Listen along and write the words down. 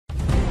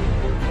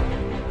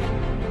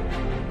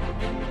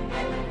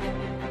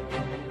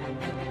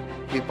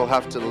People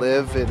have to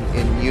live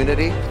in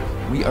unity.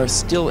 We are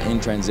still in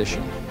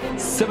transition.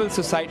 Civil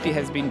society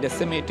has been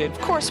decimated.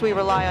 Of course, we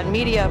rely on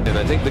media. And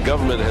I think the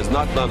government has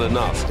not done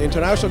enough. The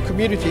international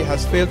community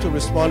has failed to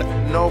respond.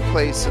 No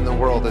place in the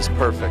world is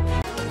perfect.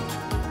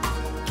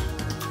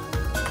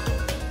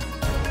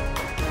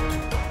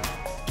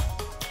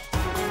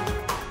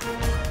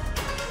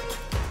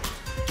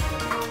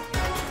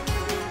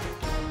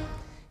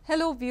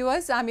 Hello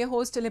viewers, I'm your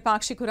host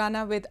Lipakshi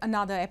Khurana with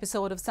another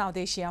episode of South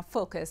Asia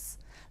Focus.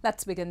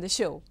 Let's begin the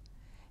show.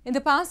 In the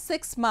past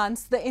 6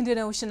 months, the Indian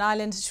Ocean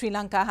island Sri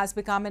Lanka has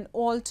become an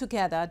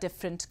altogether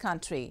different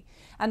country.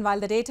 And while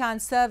the data and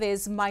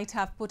surveys might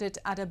have put it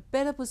at a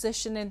better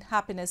position in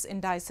happiness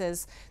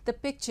indices, the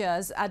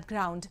pictures at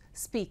ground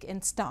speak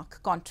in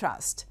stark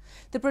contrast.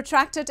 The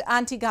protracted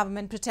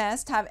anti-government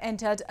protests have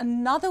entered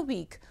another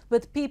week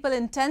with people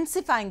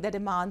intensifying their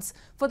demands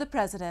for the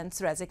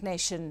president's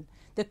resignation.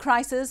 The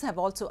crisis have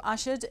also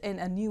ushered in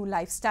a new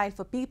lifestyle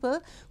for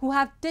people who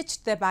have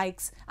ditched their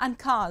bikes and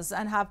cars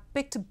and have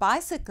picked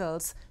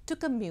bicycles to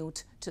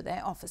commute to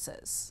their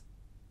offices.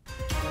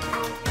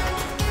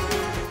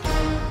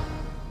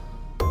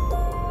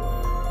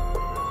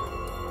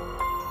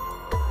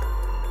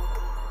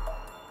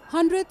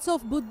 Hundreds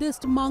of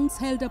Buddhist monks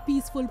held a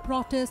peaceful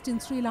protest in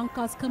Sri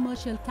Lanka's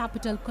commercial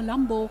capital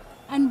Colombo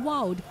and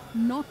vowed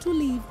not to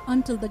leave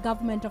until the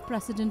government of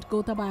President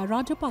Gotabaya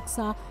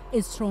Rajapaksa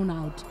is thrown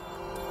out.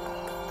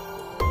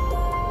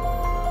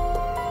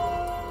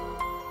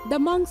 The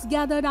monks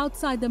gathered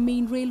outside the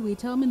main railway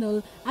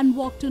terminal and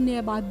walked to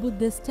nearby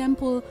Buddhist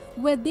temple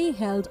where they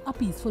held a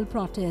peaceful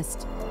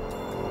protest.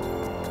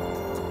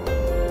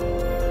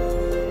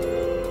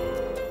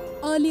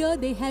 Earlier,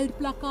 they held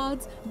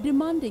placards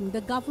demanding the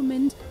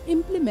government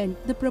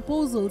implement the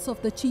proposals of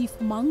the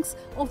chief monks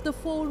of the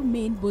 4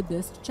 main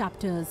Buddhist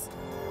chapters.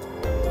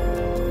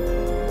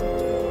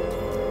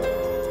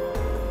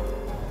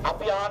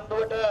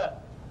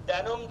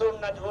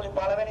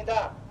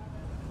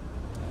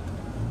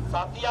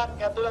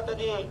 සතියක්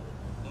ඇතුළතදී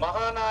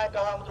මහානායක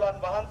හමුදුරන්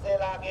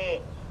වහන්සේලාගේ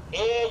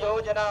ඒ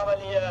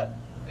යෝජනාවලිය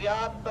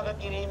ක්‍රියාත්මක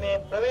කිරීමේ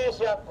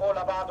ප්‍රවේශයක් හෝ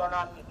ලබා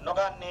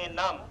නොගන්නේ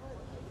නම්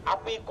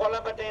අපි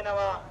කොළඹට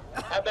එනවා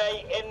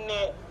හැබැයි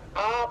එන්නේ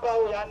ආපහු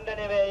යන්න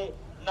නෙවෙයි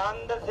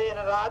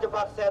නන්දසේන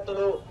රාජපක්ෂ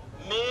ඇතුළු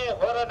මේ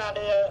හොර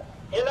නඩය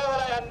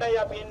එළවලා යන්නයි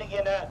අපි ඉන්නේ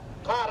කියන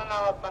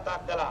කාරණාවක් මතක්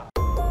කළා.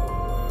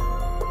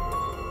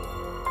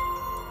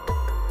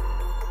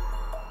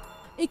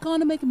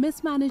 Economic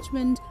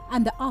mismanagement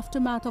and the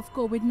aftermath of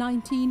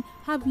COVID-19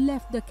 have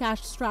left the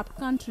cash-strapped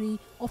country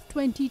of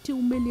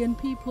 22 million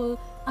people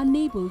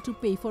unable to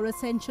pay for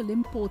essential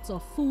imports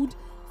of food,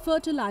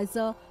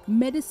 fertilizer,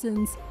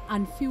 medicines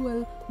and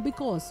fuel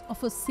because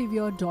of a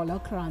severe dollar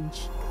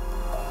crunch.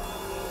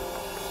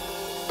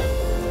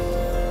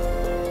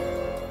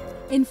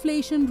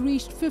 Inflation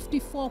reached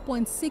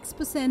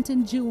 54.6%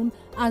 in June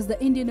as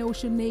the Indian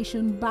Ocean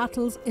nation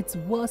battles its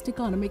worst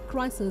economic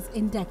crisis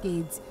in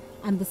decades.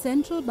 And the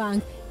central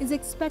bank is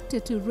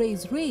expected to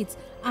raise rates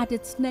at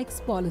its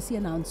next policy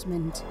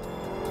announcement.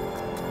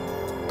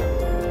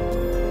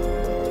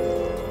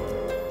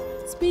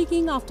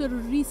 Speaking after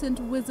a recent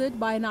visit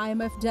by an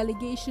IMF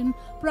delegation,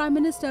 Prime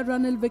Minister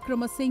Ranil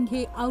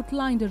Wickremesinghe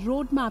outlined a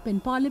roadmap in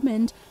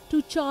Parliament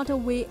to chart a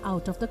way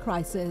out of the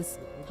crisis.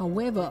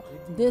 However,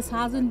 this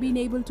hasn't been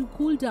able to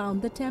cool down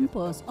the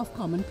tempers of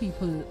common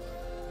people.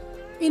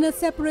 In a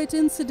separate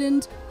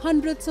incident,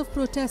 hundreds of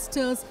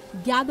protesters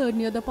gathered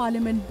near the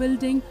Parliament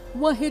building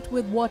were hit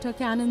with water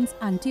cannons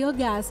and tear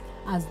gas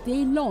as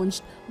they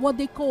launched what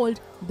they called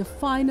the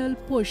final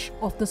push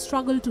of the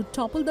struggle to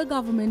topple the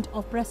government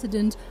of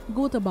President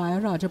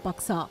Gotabaya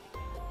Rajapaksa.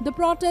 The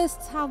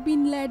protests have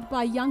been led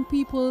by young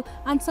people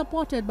and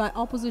supported by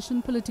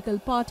opposition political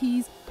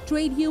parties,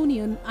 trade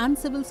union and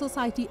civil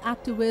society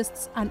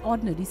activists and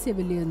ordinary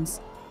civilians.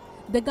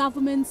 The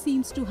government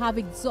seems to have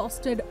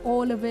exhausted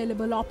all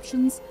available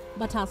options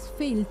but has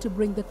failed to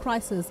bring the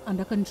crisis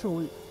under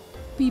control.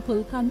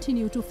 People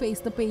continue to face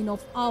the pain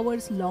of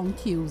hours-long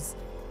queues.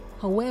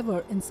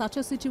 However, in such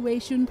a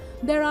situation,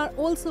 there are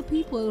also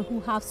people who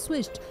have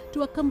switched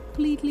to a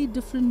completely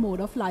different mode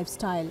of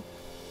lifestyle.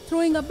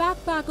 Throwing a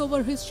backpack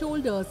over his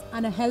shoulders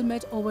and a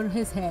helmet over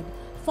his head,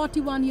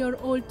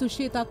 41-year-old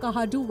Tushita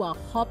Kahaduwa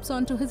hops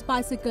onto his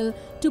bicycle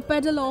to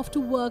pedal off to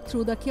work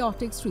through the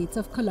chaotic streets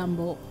of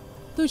Colombo.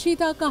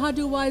 Tushita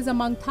Kahaduwa is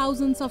among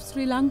thousands of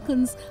Sri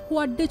Lankans who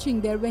are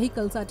ditching their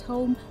vehicles at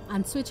home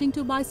and switching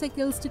to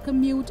bicycles to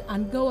commute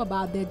and go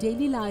about their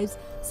daily lives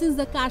since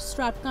the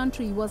cash-strapped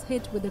country was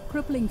hit with a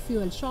crippling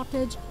fuel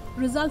shortage,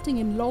 resulting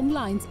in long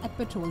lines at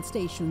petrol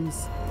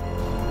stations.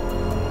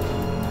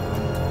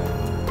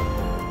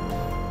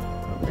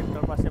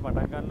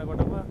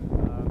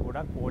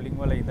 ගොඩක් පෝලිං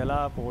වල ඉඳලා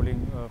පෝලිං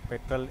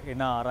petrol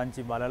එන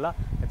ආරංචි බලලා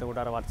එතකොට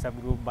අර WhatsApp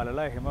group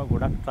බලලා එහෙම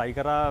ගොඩක් try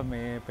කරා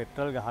මේ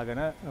පෙට්‍රල්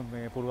ගහගෙන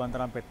මේ පුළුවන්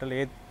තරම් පෙට්‍රල්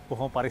ඒත්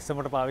කොහොම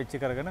පරිස්සමට පාවිච්චි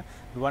කරගෙන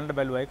දුවන්න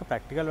බැලුවා. ඒක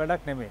ප්‍රැක්ටිකල්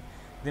වැඩක් නෙමෙයි.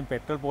 ඉතින්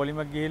පෙට්‍රල්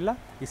පෝලිමක් ගිහිල්ලා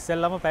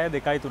ඉස්සෙල්ලාම පැය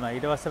 2යි 3යි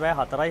ඊට පස්සේ පැය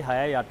 4යි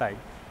 6යි 8යි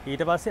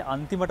ඊට පස්සේ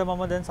අන්තිමට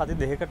මම දැන් සති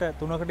 2කට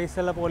 3කට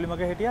ඉස්සෙල්ලා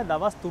පෝලිමක හිටියා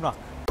දවස් 3ක්.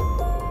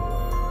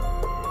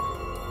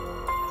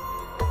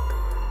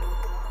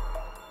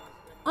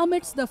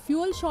 Amidst the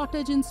fuel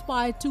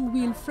shortage-inspired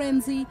two-wheel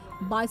frenzy,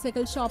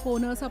 bicycle shop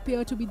owners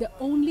appear to be the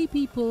only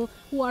people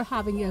who are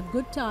having a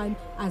good time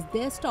as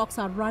their stocks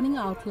are running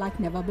out like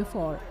never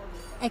before.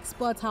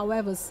 Experts,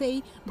 however,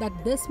 say that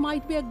this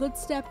might be a good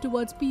step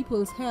towards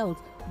people's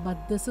health,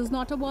 but this is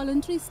not a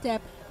voluntary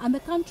step and the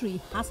country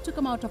has to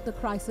come out of the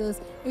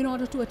crisis in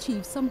order to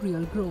achieve some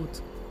real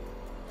growth.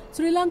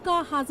 Sri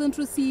Lanka hasn't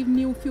received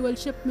new fuel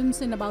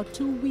shipments in about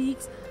 2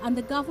 weeks and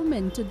the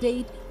government to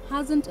date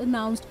hasn't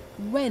announced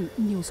when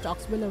new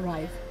stocks will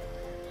arrive.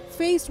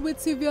 Faced with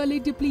severely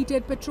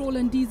depleted petrol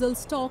and diesel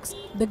stocks,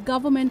 the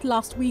government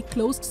last week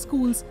closed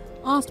schools,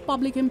 asked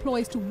public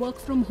employees to work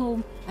from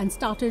home and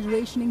started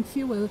rationing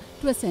fuel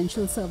to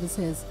essential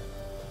services.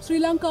 Sri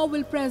Lanka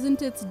will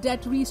present its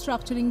debt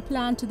restructuring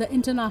plan to the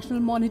International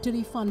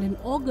Monetary Fund in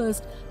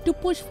August to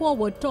push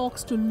forward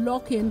talks to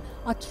lock in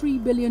a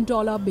 $3 billion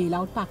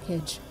bailout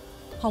package.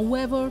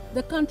 However,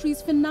 the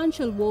country's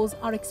financial woes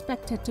are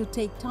expected to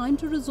take time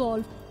to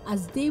resolve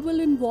as they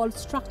will involve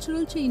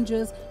structural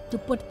changes to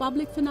put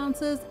public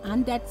finances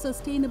and debt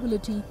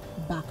sustainability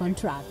back on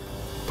track.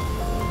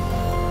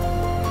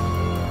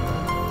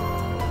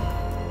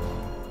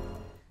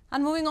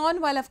 And moving on,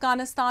 while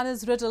Afghanistan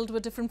is riddled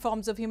with different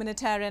forms of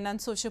humanitarian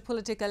and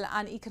socio-political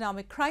and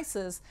economic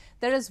crisis,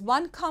 there is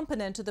one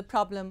component to the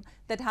problem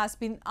that has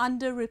been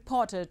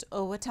underreported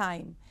over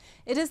time.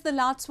 It is the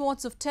large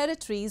swaths of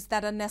territories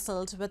that are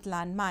nestled with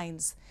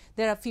landmines.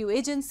 There are few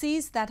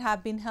agencies that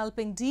have been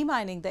helping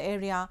demining the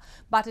area,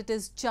 but it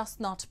is just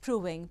not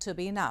proving to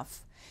be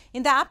enough.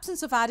 In the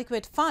absence of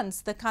adequate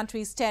funds, the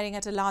country is staring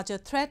at a larger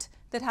threat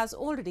that has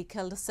already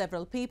killed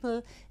several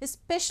people,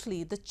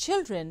 especially the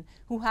children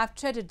who have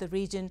treaded the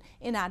region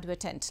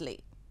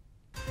inadvertently.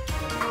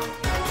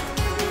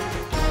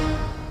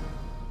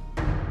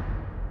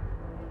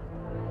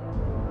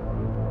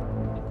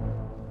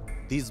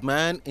 These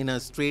men in a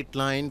straight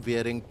line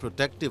wearing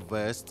protective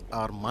vests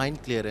are mine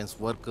clearance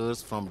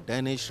workers from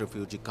Danish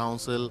Refugee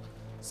Council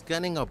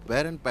scanning a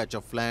barren patch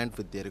of land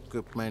with their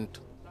equipment.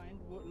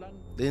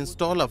 They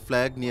install a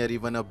flag near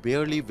even a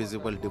barely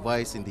visible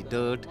device in the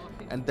dirt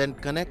and then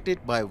connect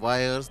it by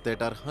wires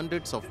that are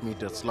hundreds of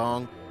meters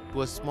long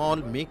to a small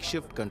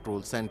makeshift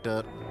control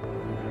center.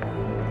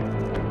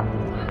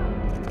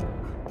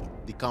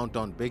 The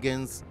countdown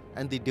begins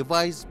and the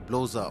device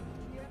blows up,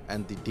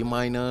 and the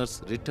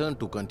deminers return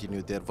to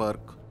continue their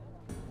work.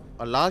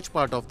 A large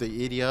part of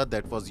the area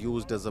that was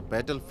used as a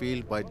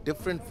battlefield by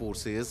different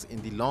forces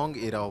in the long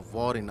era of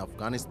war in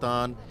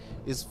Afghanistan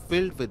is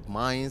filled with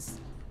mines,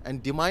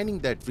 and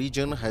demining that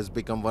region has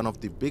become one of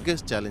the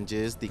biggest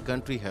challenges the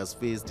country has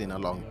faced in a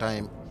long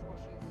time.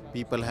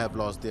 People have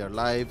lost their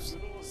lives,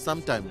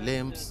 sometimes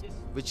limbs,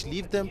 which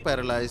leave them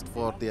paralyzed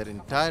for their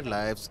entire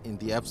lives in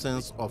the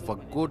absence of a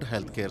good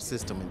healthcare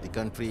system in the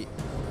country.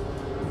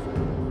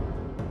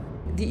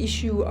 The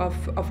issue of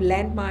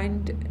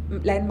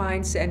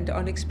landmines and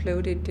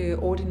unexploded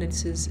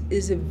ordinances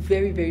is a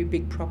very, very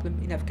big problem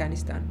in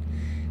Afghanistan.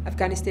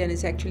 Afghanistan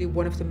is actually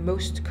one of the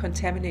most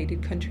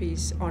contaminated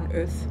countries on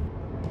earth.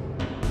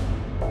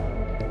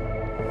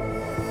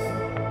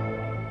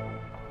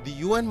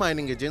 The UN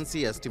Mining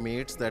Agency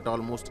estimates that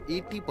almost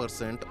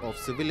 80% of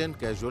civilian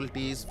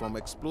casualties from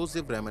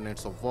explosive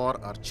remnants of war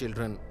are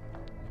children,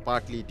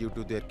 partly due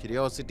to their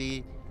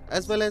curiosity,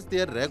 as well as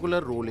their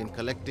regular role in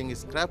collecting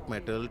scrap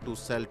metal to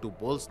sell to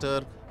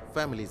bolster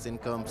families'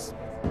 incomes.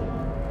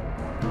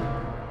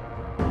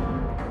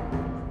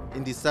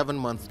 In the 7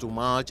 months to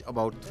March,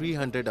 about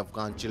 300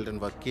 Afghan children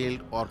were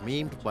killed or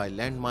maimed by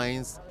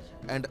landmines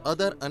and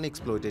other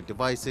unexploded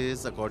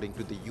devices, according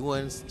to the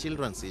UN's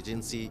Children's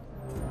Agency.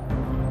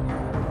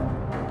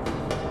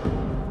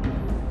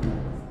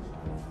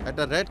 At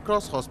a Red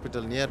Cross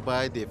hospital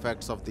nearby, the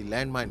effects of the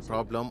landmine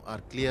problem are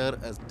clear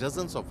as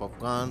dozens of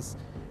Afghans,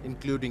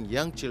 including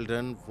young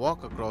children,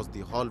 walk across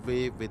the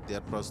hallway with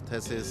their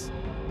prostheses.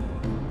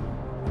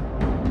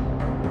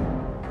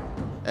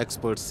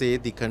 Experts say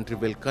the country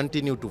will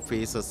continue to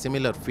face a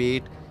similar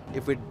fate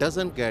if it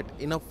doesn't get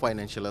enough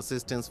financial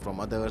assistance from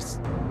others.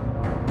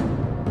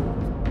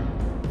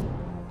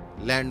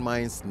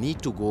 Landmines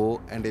need to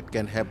go, and it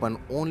can happen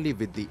only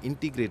with the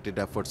integrated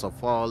efforts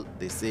of all,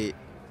 they say.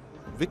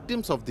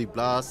 Victims of the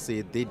blast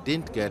say they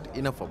didn't get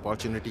enough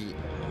opportunity.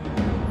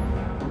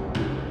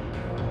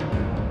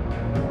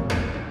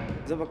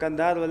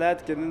 زبکندار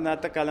ولایت کې نن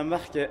اته کاله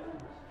مخکې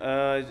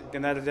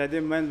کنار زیادې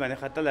مین باندې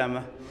خطلې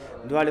ما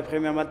دواړې پښې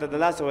مې ماته د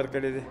لاس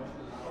ورکړې دي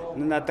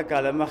نن اته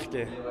کاله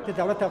مخکې که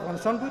دولت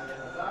افغانستان بود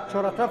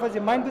چهار اطراف از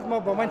مین بود ما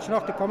با مین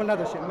شناخت کامل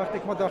نداشتیم وقتی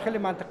که ما داخل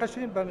منطقه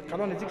شدیم به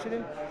قلعه نزدیک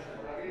شدیم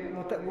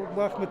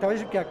وقت متوجه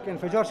شدیم که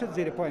انفجار شد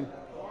زیر پایین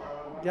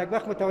یک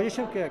وقت متوجه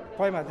شدیم که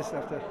پای ما دست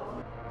رفته.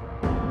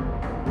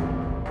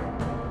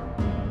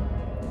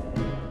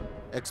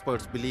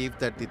 Experts believe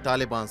that the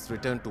Taliban's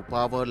return to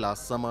power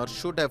last summer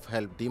should have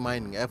helped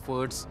demining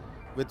efforts,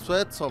 with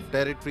swaths of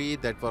territory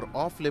that were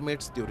off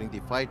limits during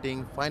the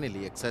fighting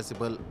finally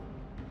accessible.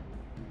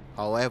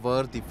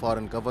 However, the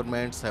foreign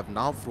governments have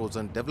now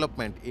frozen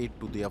development aid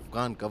to the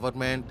Afghan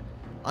government,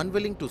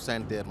 unwilling to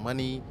send their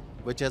money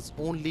which has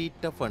only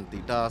toughened the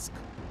task.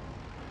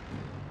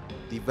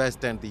 The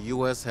West and the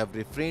US have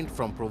refrained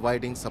from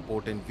providing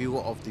support in view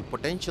of the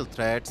potential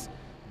threats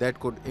that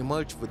could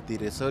emerge with the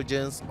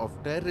resurgence of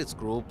terrorist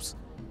groups,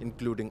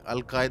 including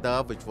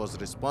Al-Qaeda, which was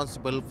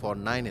responsible for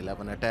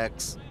 9/11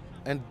 attacks.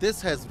 And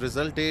this has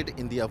resulted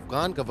in the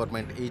Afghan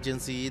government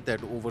agency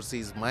that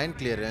oversees mine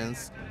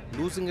clearance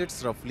losing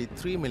its roughly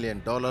 $3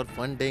 million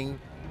funding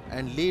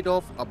and laid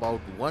off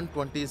about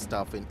 120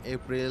 staff in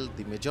April,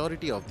 the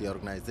majority of the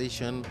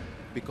organization,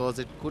 because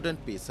it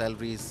couldn't pay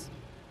salaries.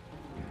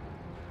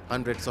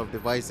 Hundreds of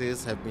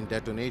devices have been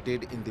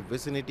detonated in the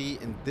vicinity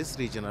in this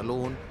region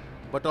alone,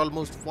 but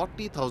almost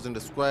 40,000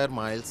 square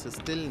miles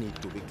still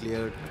need to be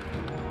cleared.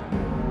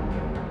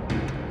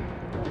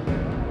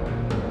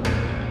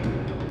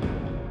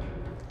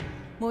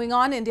 Moving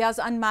on, India's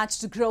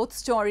unmatched growth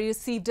story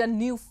received a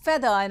new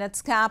feather in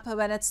its cap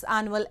when its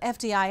annual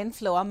FDI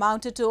inflow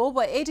amounted to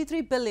over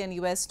 $83 billion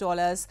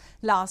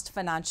last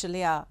financial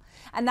year.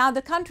 And now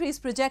the country is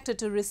projected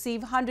to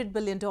receive $100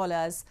 billion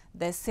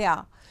this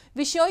year.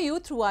 We show you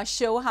through our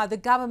show how the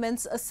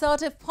government's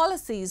assertive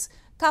policies,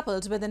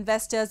 coupled with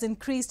investors'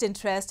 increased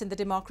interest in the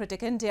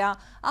democratic India,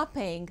 are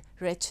paying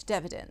rich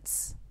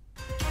dividends.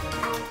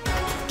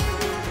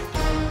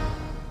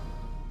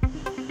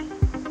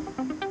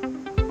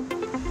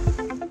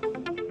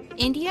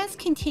 India's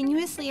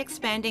continuously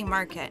expanding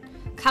market,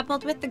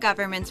 coupled with the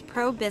government's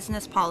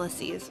pro-business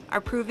policies,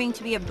 are proving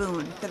to be a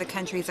boon for the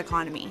country's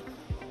economy.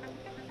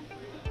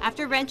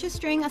 After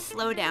registering a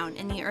slowdown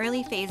in the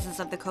early phases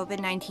of the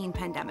COVID-19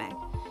 pandemic,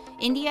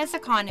 India's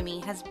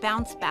economy has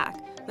bounced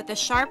back with a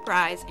sharp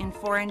rise in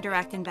foreign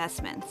direct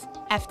investments,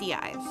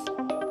 FDIs.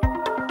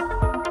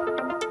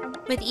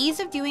 With ease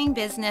of doing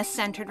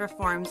business-centered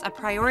reforms a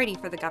priority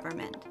for the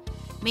government,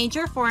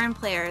 major foreign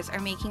players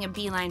are making a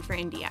beeline for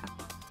India.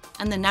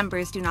 And the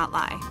numbers do not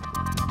lie.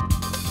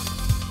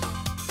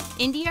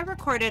 India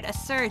recorded a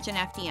surge in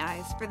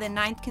FDIs for the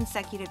 9th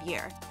consecutive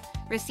year,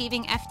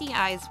 receiving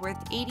FDIs worth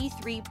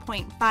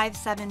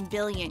 $83.57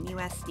 billion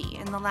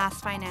in the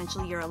last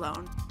financial year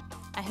alone,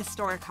 a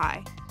historic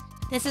high.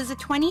 This is a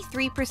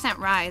 23%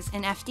 rise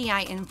in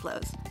FDI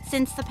inflows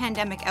since the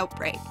pandemic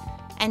outbreak,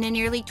 and a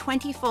nearly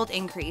 20-fold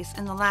increase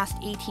in the last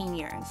 18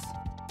 years.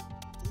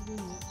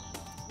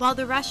 While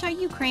the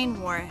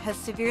Russia-Ukraine war has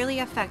severely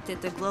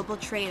affected the global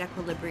trade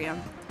equilibrium,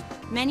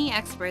 many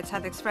experts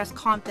have expressed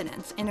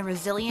confidence in a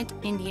resilient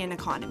Indian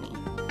economy.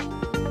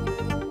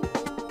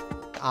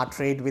 Our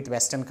trade with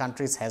Western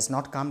countries has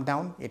not come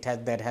down.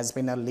 There has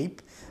been a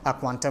leap, a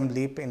quantum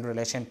leap in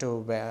relation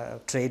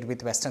to trade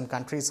with Western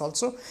countries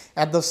also.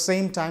 At the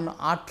same time,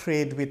 our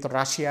trade with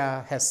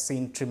Russia has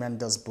seen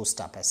tremendous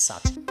boost up as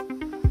such.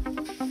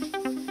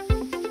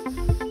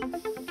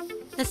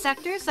 The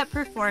sectors that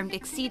performed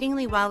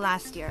exceedingly well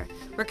last year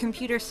were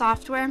computer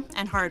software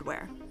and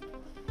hardware.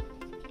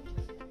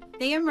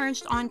 They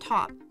emerged on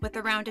top with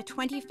around a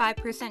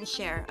 25%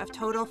 share of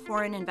total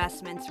foreign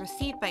investments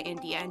received by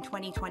India in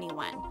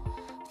 2021,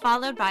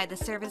 followed by the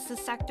services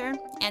sector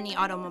and the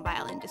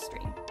automobile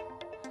industry.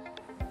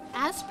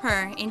 As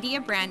per India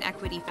Brand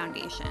Equity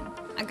Foundation,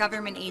 a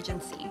government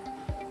agency,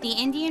 the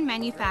Indian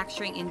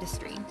manufacturing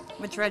industry,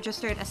 which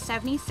registered a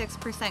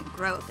 76%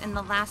 growth in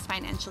the last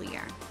financial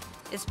year,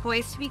 is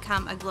poised to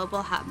become a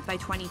global hub by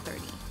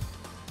 2030.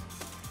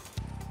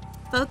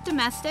 Both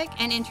domestic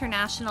and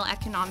international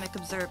economic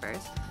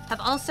observers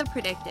have also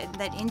predicted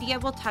that India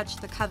will touch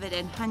the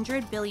coveted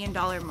 $100 billion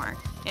mark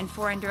in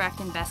foreign direct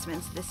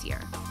investments this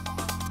year.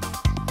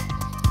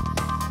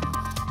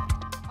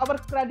 Our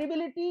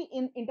credibility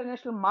in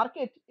international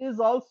market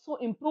is also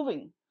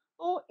improving.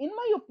 So in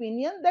my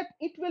opinion, that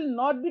it will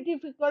not be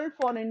difficult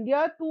for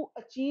India to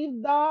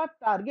achieve the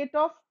target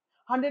of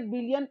 $100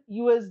 billion.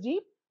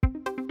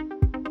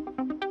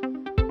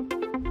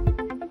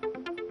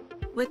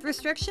 With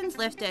restrictions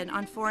lifted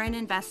on foreign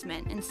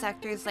investment in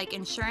sectors like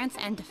insurance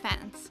and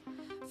defense,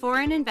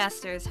 foreign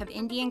investors have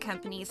Indian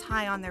companies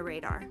high on their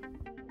radar.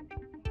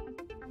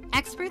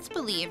 Experts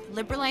believe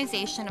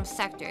liberalization of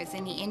sectors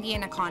in the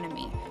Indian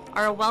economy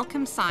are a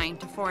welcome sign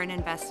to foreign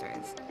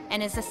investors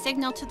and is a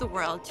signal to the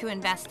world to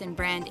invest in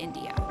brand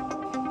India.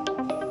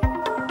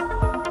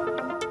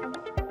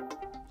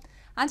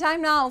 And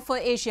time now for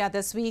Asia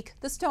This Week,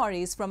 the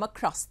stories from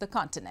across the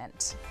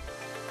continent.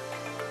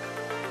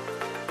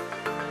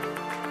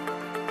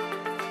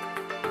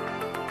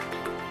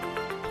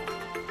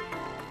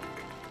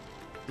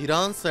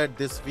 Iran said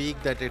this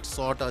week that it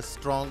sought a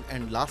strong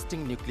and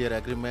lasting nuclear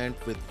agreement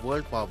with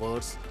world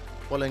powers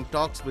following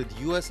talks with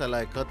US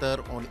ally Qatar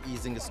on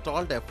easing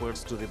stalled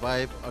efforts to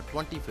revive a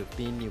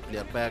 2015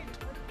 nuclear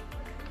pact.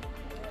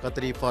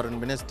 Qatari Foreign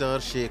Minister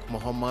Sheikh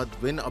Mohammed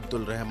bin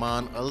Abdul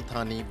Rahman Al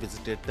Thani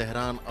visited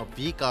Tehran a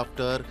week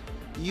after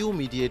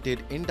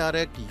EU-mediated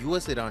indirect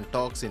US-Iran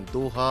talks in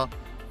Doha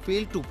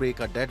failed to break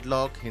a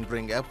deadlock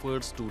hindering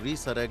efforts to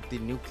resurrect the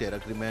nuclear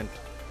agreement.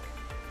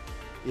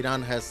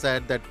 Iran has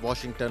said that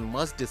Washington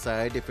must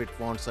decide if it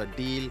wants a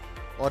deal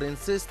or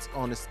insists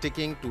on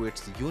sticking to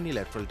its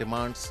unilateral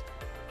demands.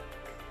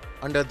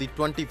 Under the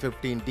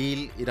 2015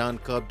 deal, Iran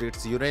curbed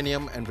its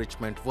uranium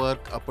enrichment work,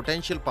 a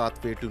potential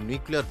pathway to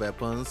nuclear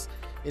weapons,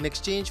 in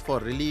exchange for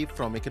relief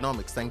from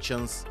economic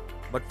sanctions.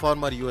 But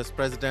former US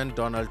President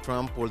Donald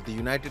Trump pulled the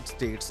United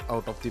States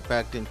out of the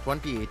pact in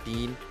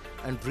 2018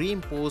 and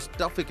reimposed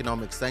tough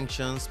economic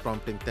sanctions,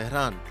 prompting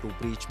Tehran to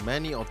breach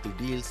many of the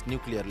deal's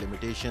nuclear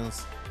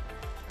limitations.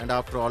 And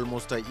after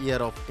almost a year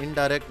of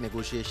indirect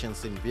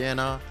negotiations in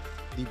Vienna,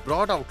 the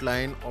broad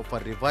outline of a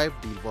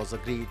revived deal was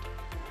agreed.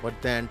 But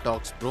then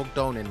talks broke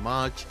down in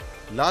March,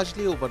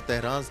 largely over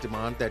Tehran's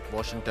demand that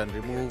Washington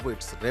remove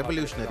its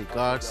Revolutionary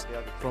Guards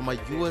from a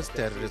US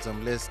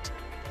terrorism list.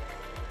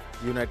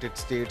 The United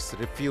States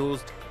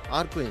refused,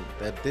 arguing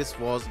that this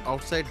was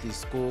outside the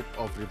scope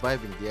of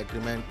reviving the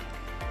agreement.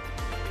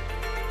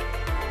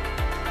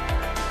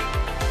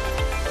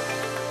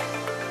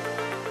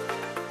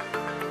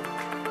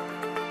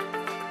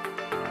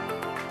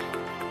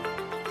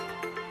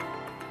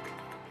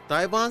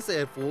 Taiwan's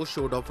Air Force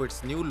showed off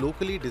its new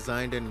locally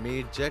designed and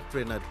made jet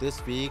trainer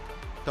this week,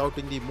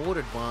 touting the more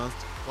advanced,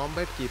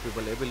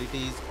 combat-capable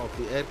abilities of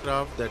the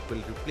aircraft that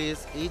will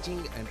replace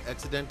aging and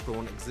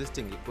accident-prone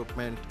existing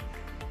equipment.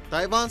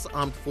 Taiwan's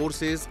armed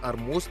forces are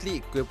mostly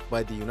equipped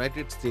by the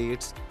United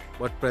States,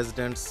 but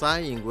President Tsai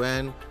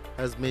Ing-wen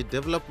has made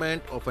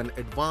development of an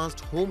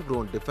advanced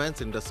homegrown defense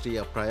industry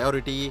a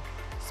priority,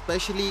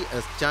 especially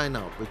as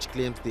China, which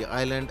claims the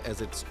island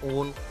as its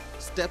own,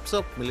 steps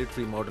up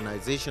military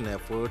modernization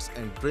efforts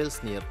and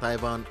drills near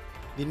Taiwan.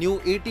 The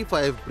new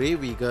 85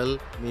 Brave Eagle,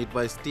 made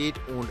by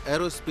state-owned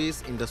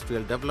Aerospace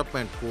Industrial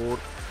Development Corp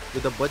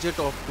with a budget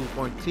of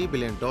 $2.3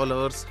 billion,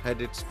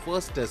 had its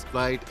first test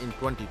flight in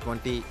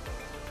 2020.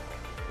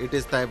 It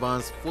is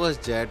Taiwan's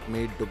first jet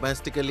made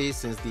domestically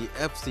since the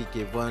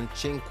FCK-1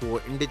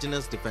 Ching-Kuo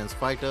Indigenous Defense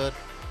Fighter,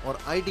 or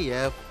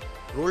IDF,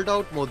 rolled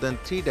out more than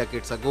 3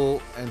 decades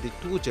ago, and the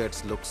two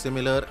jets look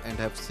similar and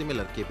have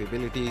similar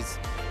capabilities.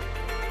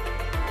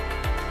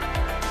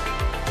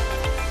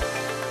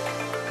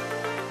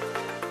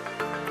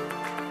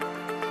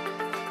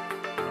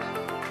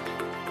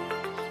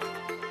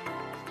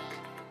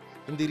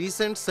 In the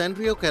recent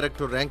Sanrio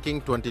Character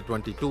Ranking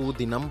 2022,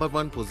 the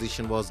 #1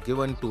 position was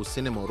given to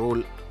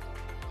Cinnamoroll.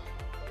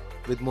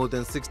 With more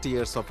than 60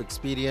 years of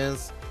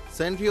experience,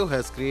 Sanrio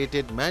has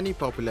created many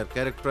popular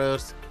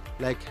characters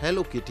like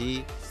Hello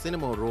Kitty,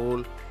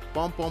 Cinnamoroll,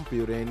 Pom Pom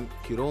Purin,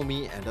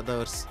 Kuromi, and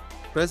others.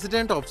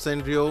 President of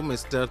Sanrio,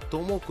 Mr.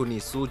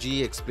 Tomokuni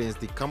Suji, explains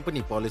the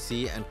company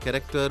policy and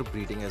character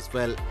breeding as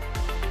well.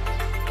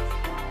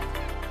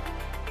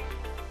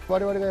 我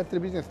々がやって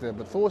るビジネスで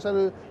ソーシャ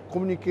ルコ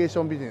ミュニケーシ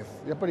ョンビジネ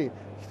ス、やっぱり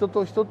人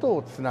と人と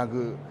をつな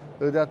ぐ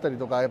であったり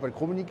とか、やっぱり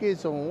コミュニケー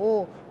ション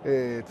を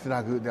つ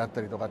なぐであっ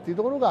たりとかっていう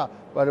ところが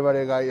我々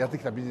がやって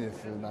きたビジネ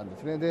スなんで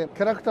すね。で、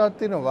キャラクターっ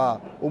ていうの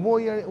は思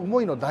い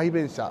の代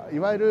弁者、い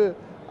わゆる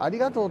あり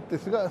がとうって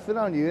素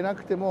直に言えな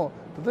くても、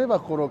例え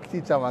ばこのキテ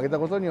ィちゃんをあげた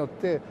ことによっ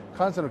て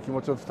感謝の気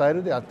持ちを伝え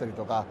るであったり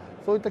とか、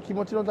そういった気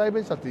持ちの代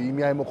弁者という意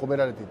味合いも込め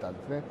られていたんで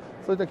すね。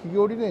そういった企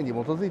業理念に基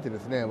づいてで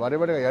すね、我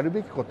々がやる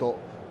べきこと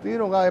という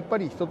のがやっぱ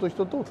り人と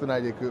人とをつな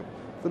いでいく、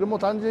それも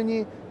単純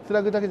につ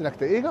なぐだけじゃなく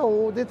て笑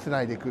顔でつ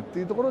ないでいくって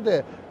いうところ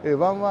で、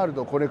ワンワール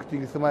ドコネクティ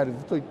ングスマイル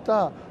ズといっ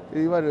た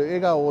いわゆる笑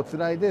顔をつ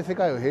ないで世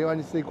界を平和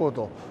にしていこう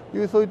とい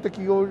うそういった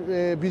企業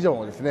ビジョン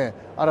をですね、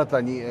新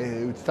たに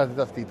打ち立て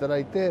させていただ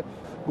いて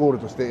ゴール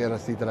としてやら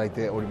せていただい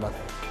ております。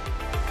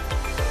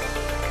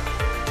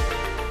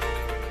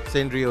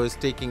Sanrio is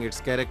taking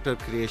its character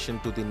creation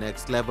to the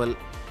next level.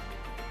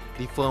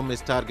 The firm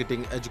is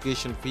targeting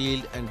education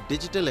field and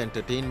digital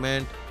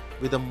entertainment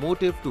with a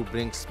motive to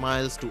bring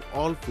smiles to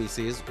all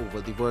faces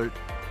over the world.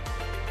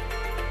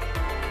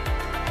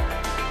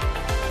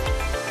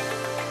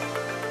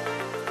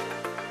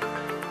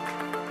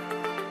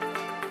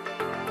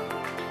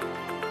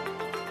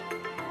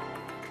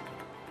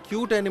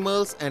 Cute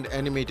animals and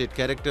animated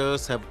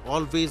characters have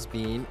always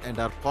been and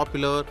are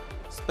popular,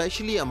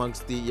 especially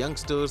amongst the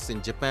youngsters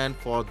in Japan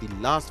for the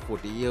last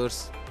 40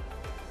 years.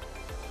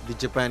 The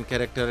Japan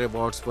Character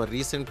Awards were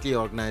recently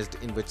organized,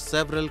 in which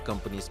several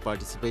companies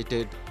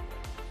participated.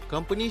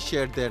 Companies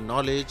shared their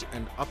knowledge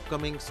and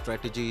upcoming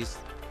strategies.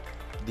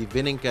 The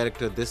winning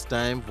character this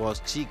time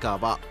was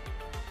Chiikawa.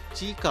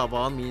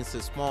 Chiikawa means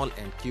small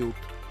and cute.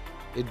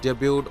 It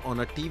debuted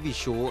on a TV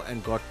show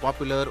and got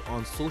popular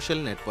on social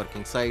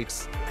networking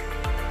sites.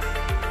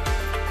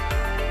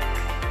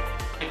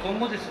 今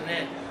後です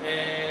ね、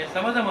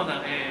さまざま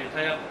な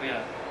タイアップ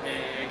や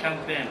キャ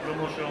ンペーン、プロ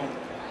モーション、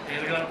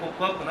売り場のポッ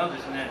プアップなどで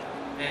すね、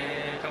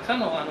たくさん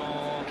の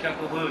企画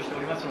をご用意してお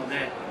りますの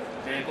で、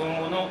今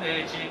後の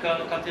ちいかわ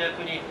の活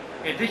躍に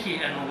ぜひ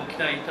ご期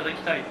待いただ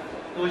きたい。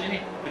同時に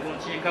この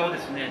ちいかわをで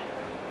すね、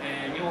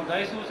日本を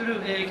代表す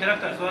るキャラ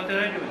クターに育てら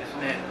れるようにです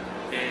ね、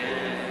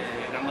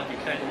頑張ってい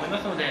きたいと思いま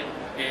すので、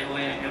応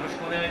援よろし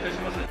くお願いいたし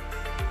ます。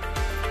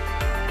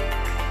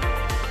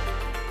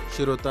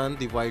Shirotan,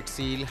 the White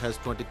Seal, has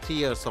 23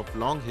 years of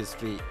long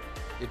history.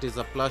 It is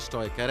a plush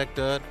toy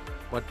character,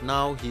 but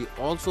now he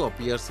also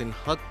appears in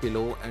Hug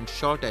Pillow and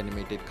short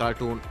animated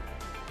cartoon.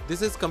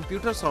 This is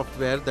computer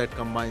software that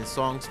combines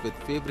songs with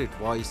favorite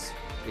voice.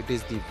 It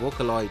is the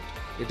Vocaloid.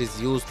 It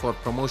is used for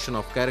promotion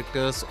of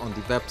characters on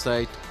the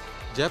website.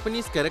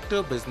 Japanese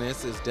character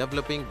business is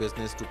developing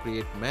business to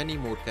create many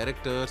more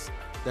characters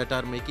that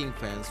are making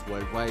fans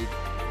worldwide.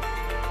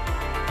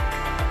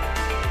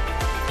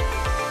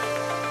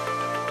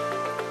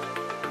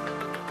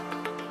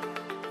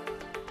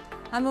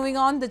 And moving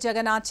on, the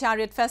Jagannath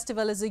Chariot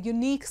Festival is a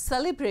unique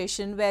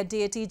celebration where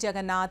deity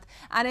Jagannath,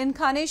 an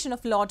incarnation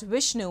of Lord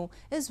Vishnu,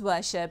 is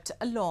worshipped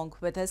along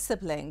with his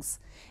siblings.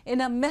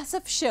 In a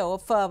massive show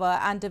of fervour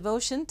and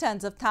devotion,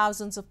 tens of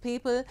thousands of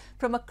people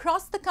from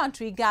across the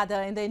country gather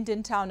in the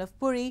Indian town of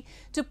Puri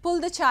to pull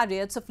the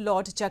chariots of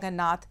Lord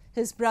Jagannath,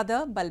 his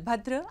brother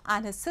Balbhadra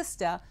and his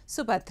sister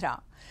Subhadra.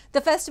 The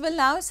festival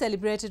now is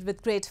celebrated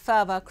with great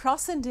fervour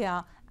across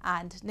India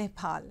and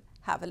Nepal.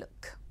 Have a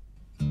look.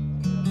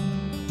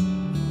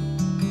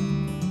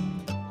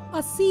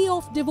 A sea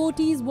of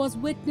devotees was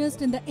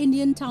witnessed in the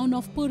Indian town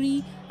of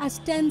Puri as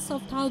tens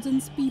of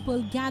thousands of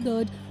people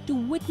gathered to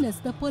witness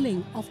the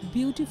pulling of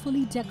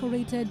beautifully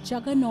decorated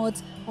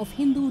Jagannaths of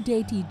Hindu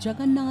deity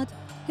Jagannath,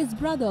 his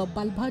brother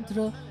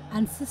Balbhadra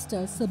and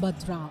sister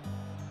Subhadra.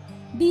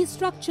 These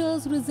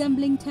structures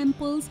resembling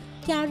temples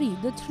carry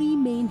the three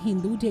main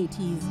Hindu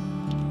deities.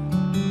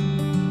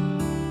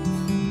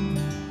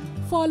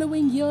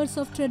 Following years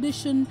of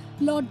tradition,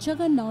 Lord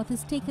Jagannath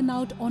is taken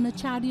out on a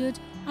chariot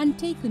and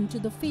taken to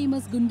the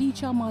famous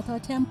Gundicha Mata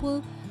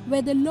temple,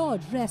 where the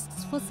Lord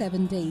rests for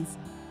 7 days.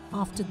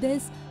 After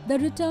this, the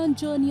return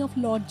journey of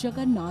Lord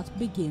Jagannath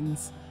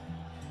begins.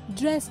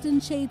 Dressed in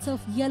shades of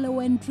yellow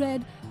and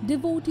red,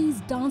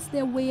 devotees dance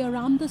their way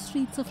around the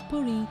streets of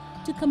Puri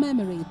to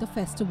commemorate the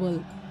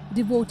festival.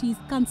 Devotees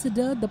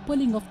consider the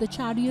pulling of the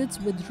chariots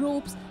with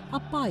ropes a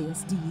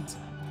pious deed.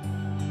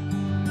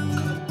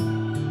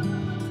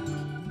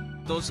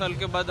 2 साल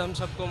के बाद हम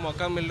सबको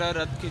मौका मिल रहा है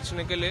रथ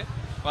खींचने के लिए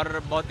और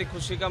बहुत ही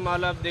खुशी का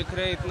माहौल आप देख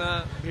रहे हैं। इतना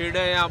भीड़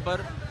है यहाँ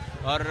पर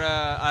और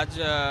आज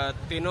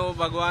तीनों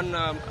भगवान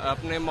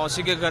अपने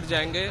मौसी के घर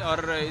जाएंगे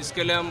और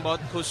इसके लिए हम बहुत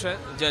खुश हैं।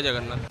 जय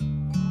Jagannath.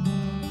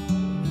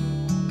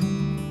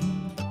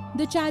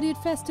 The chariot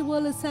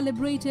festival is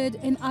celebrated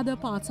in other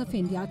parts of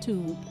India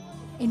too.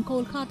 In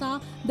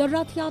Kolkata, the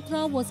Rath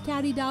Yatra was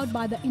carried out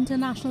by the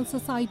International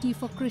Society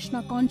for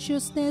Krishna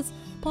Consciousness,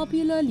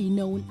 popularly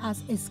known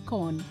as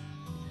ISKCON.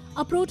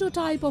 A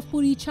prototype of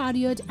Puri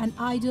chariot and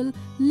idol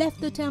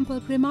left the temple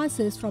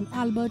premises from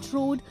Albert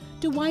Road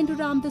to wind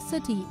around the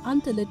city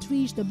until it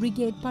reached the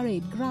Brigade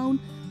Parade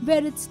Ground,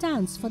 where it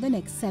stands for the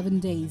next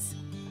 7 days.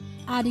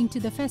 Adding to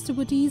the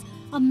festivities,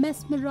 a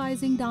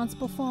mesmerizing dance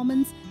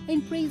performance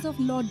in praise of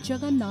Lord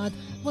Jagannath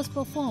was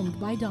performed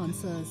by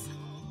dancers.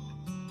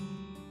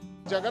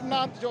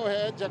 Jagannath जो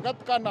है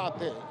जगत का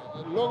नाथ है।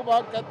 लोग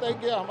बात कहते हैं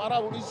कि हमारा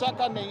उड़ीसा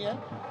का नहीं है।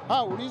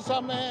 हाँ, उड़ीसा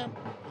में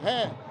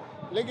है,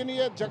 लेकिन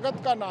ये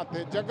जगत का नाथ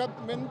है। जगत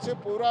मीन्स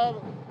पूरा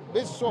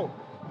विश्व,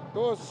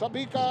 तो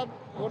सभी का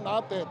वो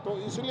नाथ है। तो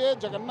इसलिए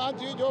जगन्नाथ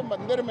जी जो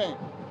मंदिर में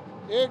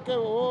एक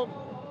वो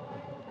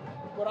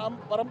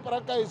परंपरा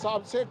के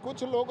हिसाब से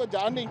कुछ लोग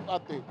जा नहीं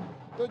पाते,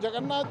 तो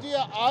जगन्नाथ जी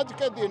आज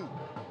के दिन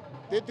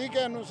तिथि के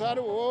अनुसार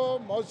वो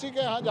मौसी के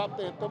यहाँ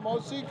जाते हैं। तो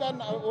मौसी का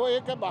वो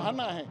एक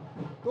बहाना है।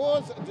 तो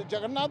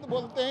जगन्नाथ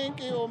बोलते हैं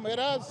कि वो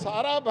मेरा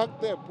सारा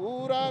भक्त है,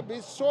 पूरा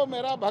विश्व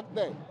मेरा भक्त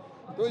है।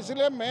 तो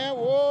इसलिए मैं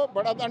वो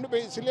बड़ा दंड पे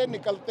इसलिए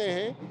निकलते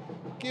हैं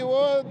कि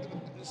वो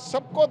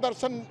सबको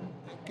दर्शन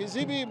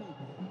किसी भी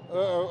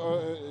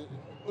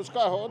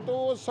उसका हो तो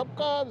वो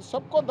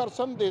सबको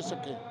दर्शन दे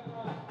सके।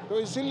 तो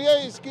इसीलिए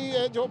इसकी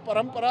ये जो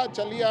परंपरा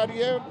चली आ रही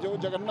है, जो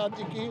जगन्नाथ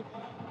जी की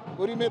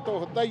पुरी में तो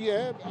होता ही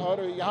है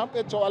और यहाँ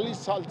पे 44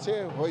 साल से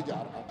हो ही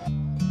जा रहा है।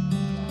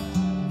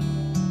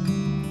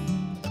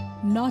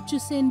 Not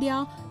just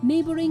India,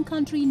 neighbouring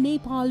country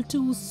Nepal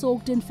too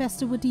soaked in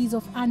festivities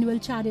of annual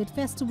chariot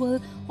festival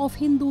of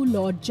Hindu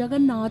Lord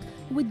Jagannath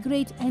with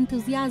great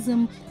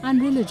enthusiasm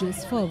and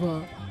religious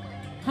fervour.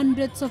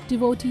 Hundreds of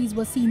devotees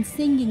were seen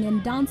singing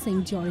and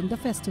dancing during the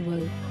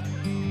festival.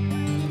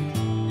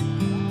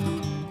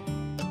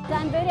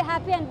 I'm very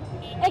happy and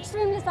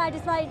extremely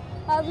satisfied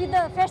with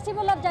the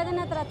festival of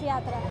Jagannath Rath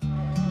Yatra.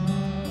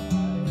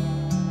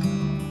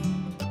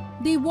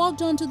 They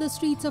walked onto the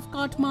streets of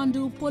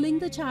Kathmandu, pulling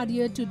the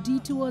chariot to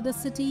detour the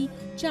city,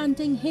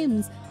 chanting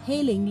hymns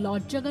hailing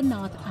Lord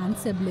Jagannath and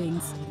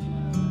siblings.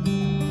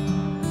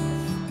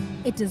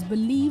 It is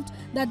believed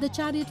that the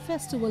chariot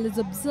festival is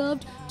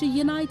observed to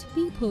unite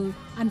people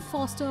and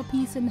foster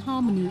peace and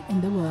harmony in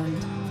the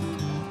world.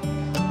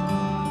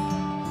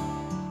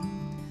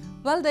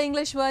 Well, the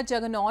English word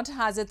juggernaut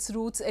has its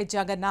roots in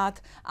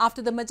Jagannath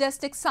after the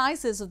majestic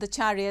sizes of the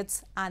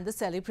chariots and the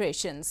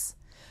celebrations.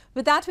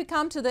 With that, we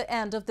come to the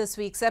end of this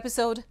week's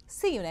episode.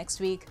 See you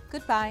next week.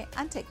 Goodbye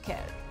and take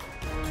care.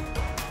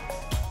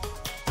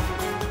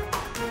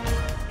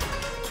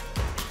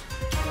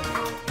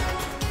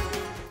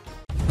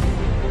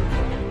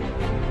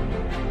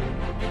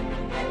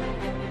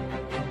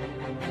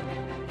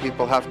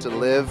 People have to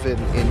live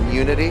in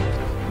unity.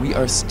 We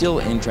are still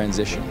in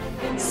transition.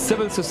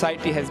 Civil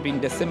society has been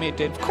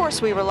decimated. Of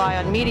course, we rely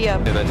on media.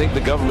 And I think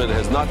the government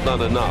has not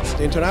done enough.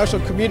 The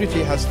international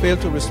community has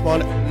failed to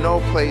respond.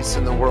 No place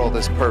in the world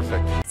is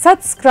perfect.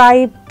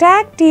 Subscribe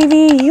TAG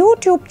TV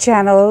YouTube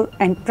channel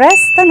and press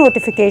the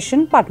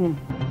notification button.